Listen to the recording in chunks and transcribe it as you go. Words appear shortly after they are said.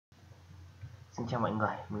Xin chào mọi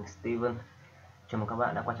người, mình Steven. Chào mừng các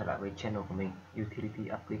bạn đã quay trở lại với channel của mình, Utility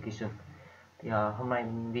Application. Thì hôm nay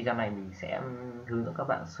video này mình sẽ hướng dẫn các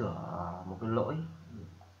bạn sửa một cái lỗi.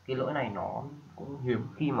 Cái lỗi này nó cũng hiếm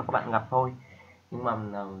khi mà các bạn gặp thôi, nhưng mà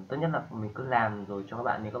tốt nhất là mình cứ làm rồi cho các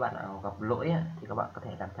bạn. Nếu các bạn nào gặp lỗi ấy, thì các bạn có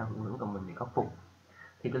thể làm theo hướng dẫn của mình để khắc phục.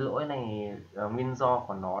 Thì cái lỗi này nguyên do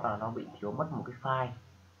của nó là nó bị thiếu mất một cái file,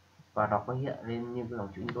 và nó có hiện lên như cái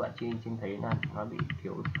dòng chữ như các bạn trên thấy là nó bị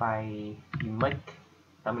thiếu file image.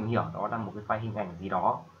 Ta mình hiểu đó là một cái file hình ảnh gì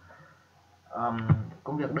đó.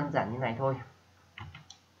 Công việc đơn giản như này thôi.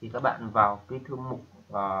 Thì các bạn vào cái thư mục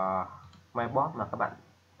mybot mà các bạn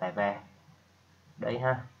tải về đây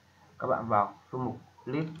ha, các bạn vào thư mục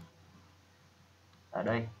clip ở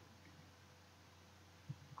đây.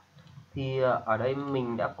 Thì ở đây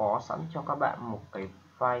mình đã có sẵn cho các bạn một cái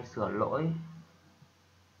file sửa lỗi.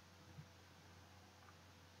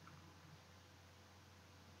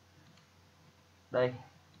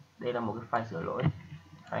 Đây là một cái file sửa lỗi,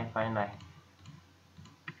 hai file này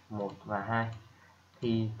 1 và 2.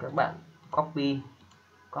 Thì các bạn copy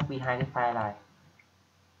hai cái file này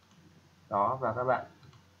đó, và các bạn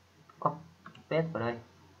copy paste vào đây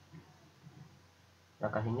là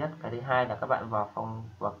cái thứ nhất. Cái thứ hai là các bạn vào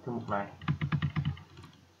thư mục này,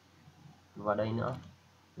 vào đây nữa,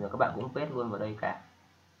 rồi các bạn cũng paste luôn vào đây cả,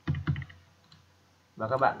 và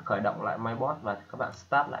các bạn khởi động lại mybot và các bạn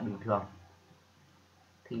start lại bình thường.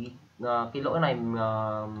 Thì cái lỗi này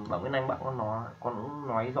bản Nguyên Anh bạn cũng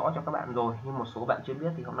nói rõ cho các bạn rồi, nhưng một số bạn chưa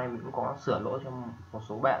biết thì hôm nay mình cũng có sửa lỗi cho một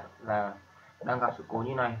số bạn là đang gặp sự cố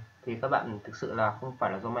như này. Thì các bạn thực sự là không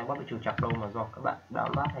phải là do mybot bị trục trặc đâu, mà do các bạn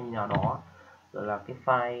download hay như nào đó, rồi là cái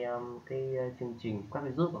file cái chương trình quét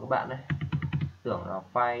virus của các bạn đấy, tưởng là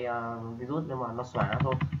file virus nhưng mà nó xóa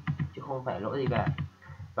thôi chứ không phải lỗi gì cả.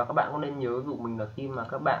 Và các bạn cũng nên nhớ dụ mình là khi mà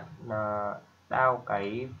các bạn download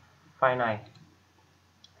cái file này,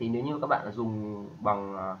 thì nếu như các bạn dùng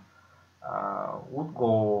bằng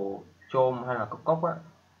Google Chrome hay là cốc á,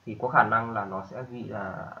 thì có khả năng là nó sẽ ghi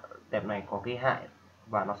là tệp này có gây hại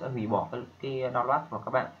và nó sẽ hủy bỏ cái download của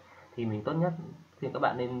các bạn. Thì mình tốt nhất thì các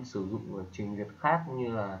bạn nên sử dụng trình duyệt khác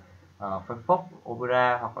như là Firefox,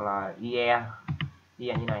 Opera hoặc là IE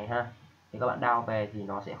như này ha. Thì các bạn download về thì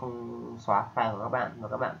nó sẽ không xóa file của các bạn, và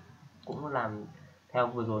các bạn cũng làm theo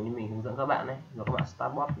vừa rồi như mình hướng dẫn các bạn đấy, rồi các bạn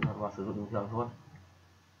start bot và sử dụng bình thường thôi.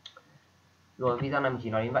 Rồi video này mình chỉ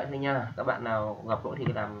nói đến vậy thôi nha. Các bạn nào gặp lỗi thì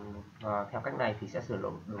làm theo cách này thì sẽ sửa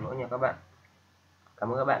được lỗi nha các bạn. Cảm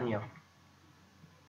ơn các bạn nhiều.